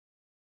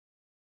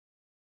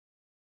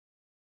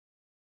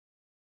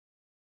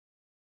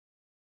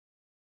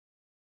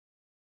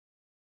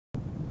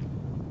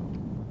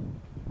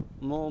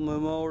More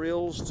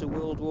memorials to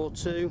World War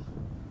II,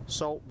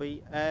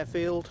 Saltby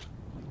Airfield.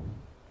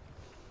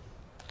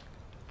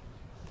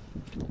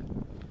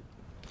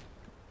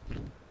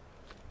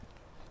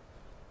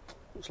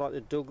 Looks like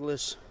the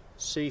Douglas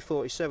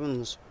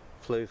C-47s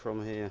flew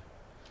from here.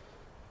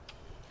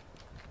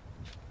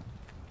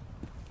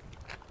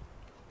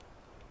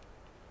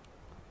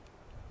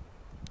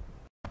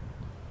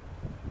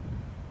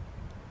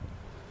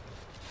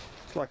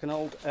 It's like an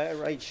old air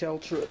raid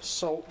shelter at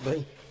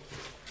Saltby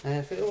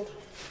Airfield.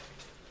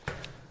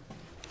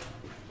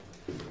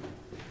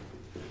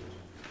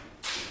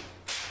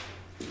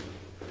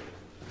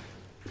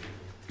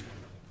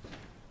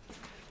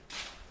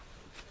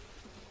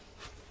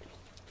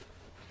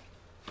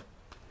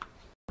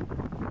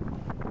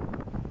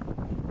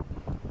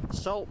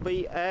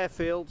 Saltby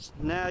Airfield's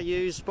now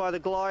used by the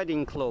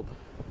gliding club.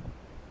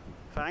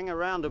 If I hang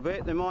around a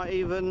bit, they might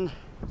even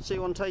see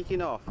one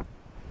taking off.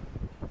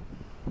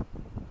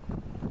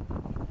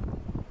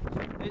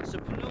 It's the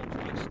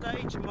penultimate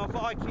stage of my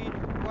Viking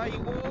Way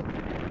walk.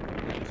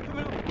 I was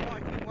coming up the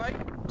Viking Way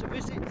to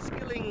visit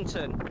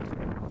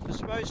Skillington. There's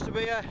supposed to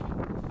be a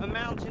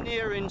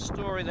mountaineering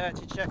story there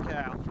to check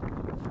out.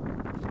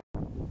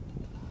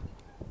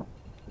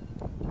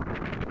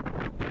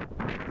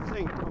 I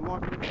think I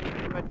might be looking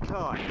at a red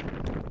kite.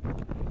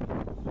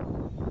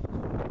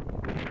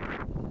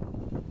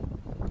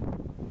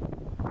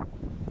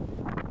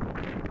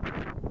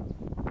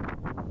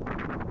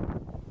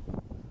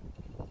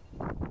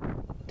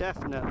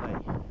 Definitely.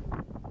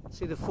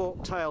 See the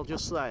forked tail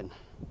just then.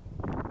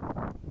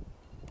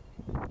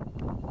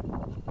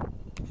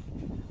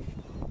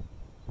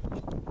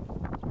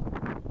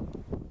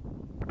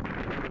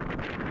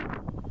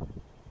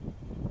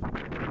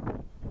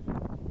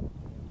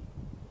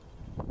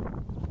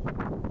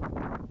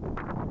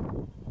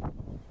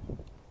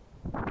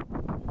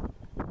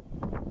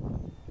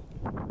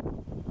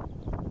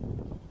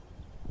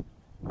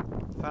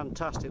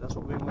 Fantastic, that's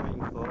what we've been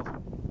waiting for.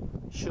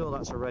 Sure,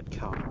 that's a red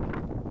kite.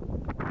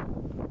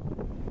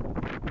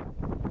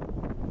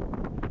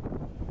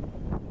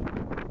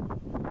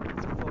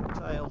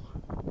 Tail.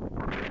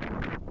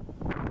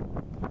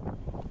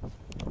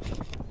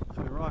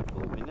 Coming right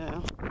for me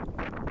now.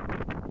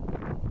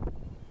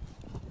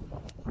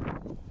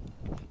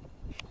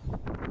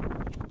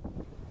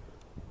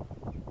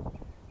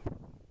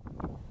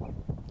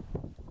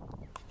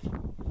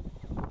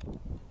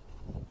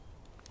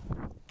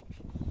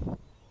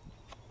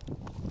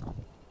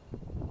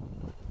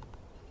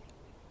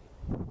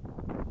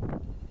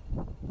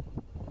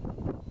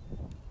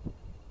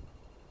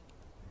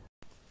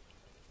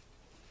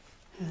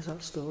 Here's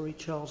that story,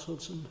 Charles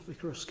Hudson,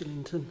 Vicar of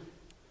Skillington.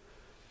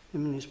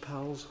 Him and his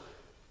pals,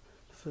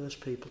 the first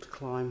people to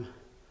climb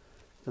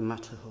the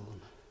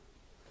Matterhorn.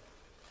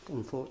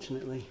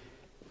 Unfortunately,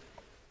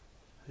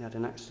 they had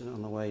an accident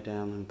on the way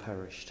down and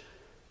perished.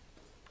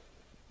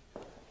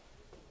 The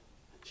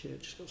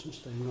church has got some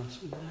stained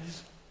glass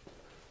windows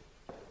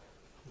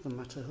of the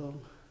Matterhorn.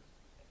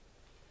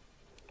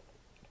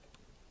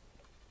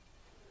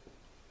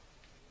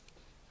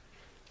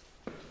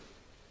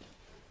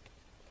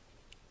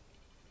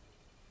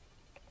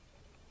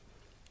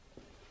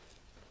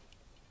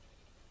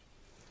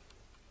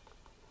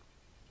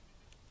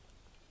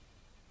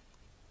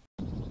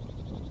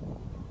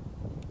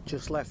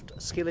 Just left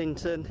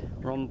Skillington,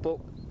 we're on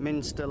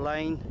Buckminster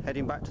Lane,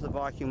 heading back to the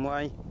Viking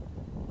Way.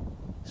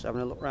 Just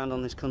having a look round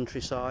on this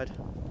countryside.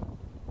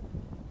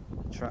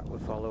 The track we're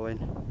following.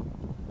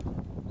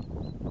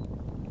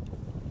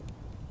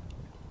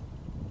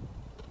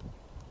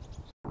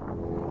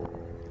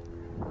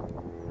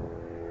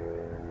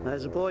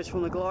 There's the boys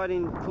from the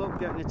gliding club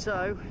getting a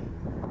tow.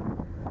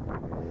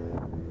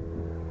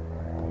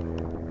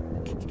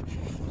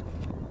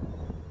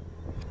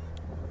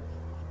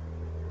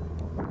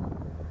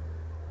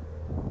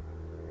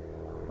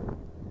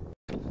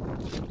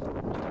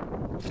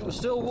 We're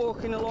still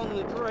walking along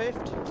the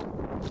drift,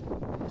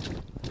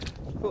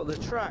 but the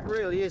track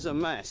really is a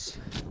mess.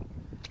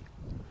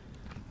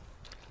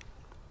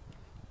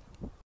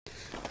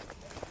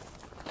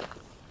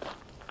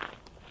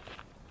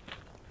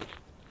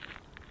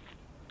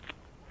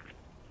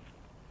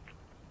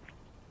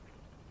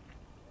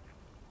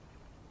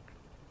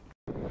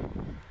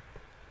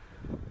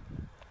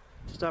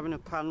 Just having a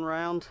pan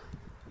round.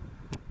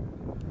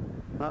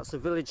 That's the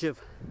village of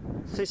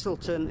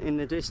Thistleton in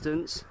the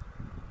distance.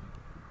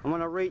 And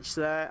when I reach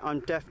there, I'm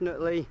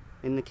definitely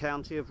in the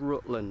county of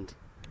Rutland,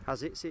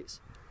 as it's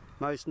its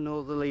most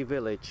northerly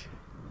village.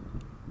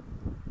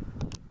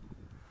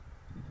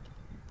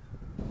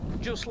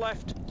 Just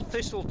left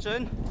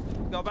Thistleton,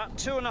 got about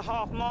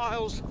 2.5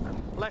 miles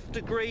left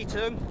to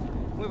Greetham.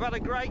 We've had a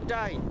great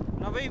day,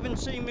 and I've even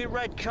seen me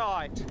red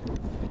kite.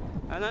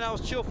 And then I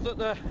was chuffed that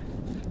the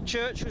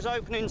church was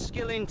open in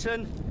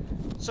Skillington,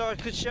 so I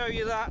could show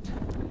you that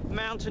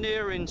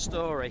mountaineering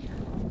story.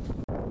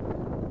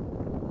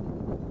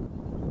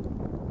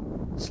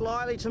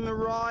 Slightly to my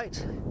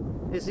right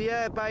is the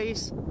air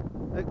base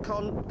at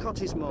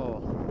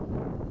Cottesmore.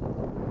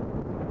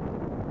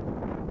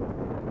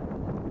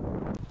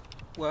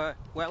 We're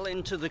well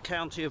into the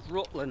county of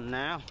Rutland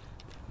now,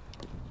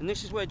 and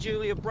this is where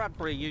Julia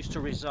Bradbury used to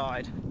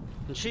reside,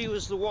 and she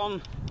was the one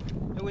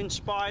who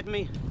inspired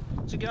me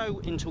to go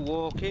into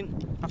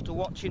walking after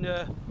watching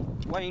her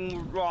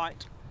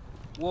Wainwright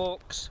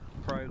walks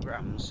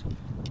programs.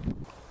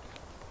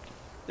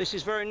 This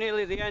is very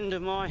nearly the end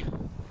of my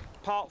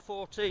part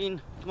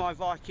 14 of my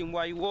Viking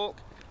Way walk.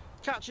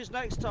 Catch us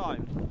next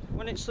time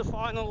when it's the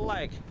final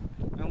leg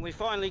and we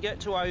finally get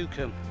to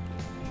Oakham.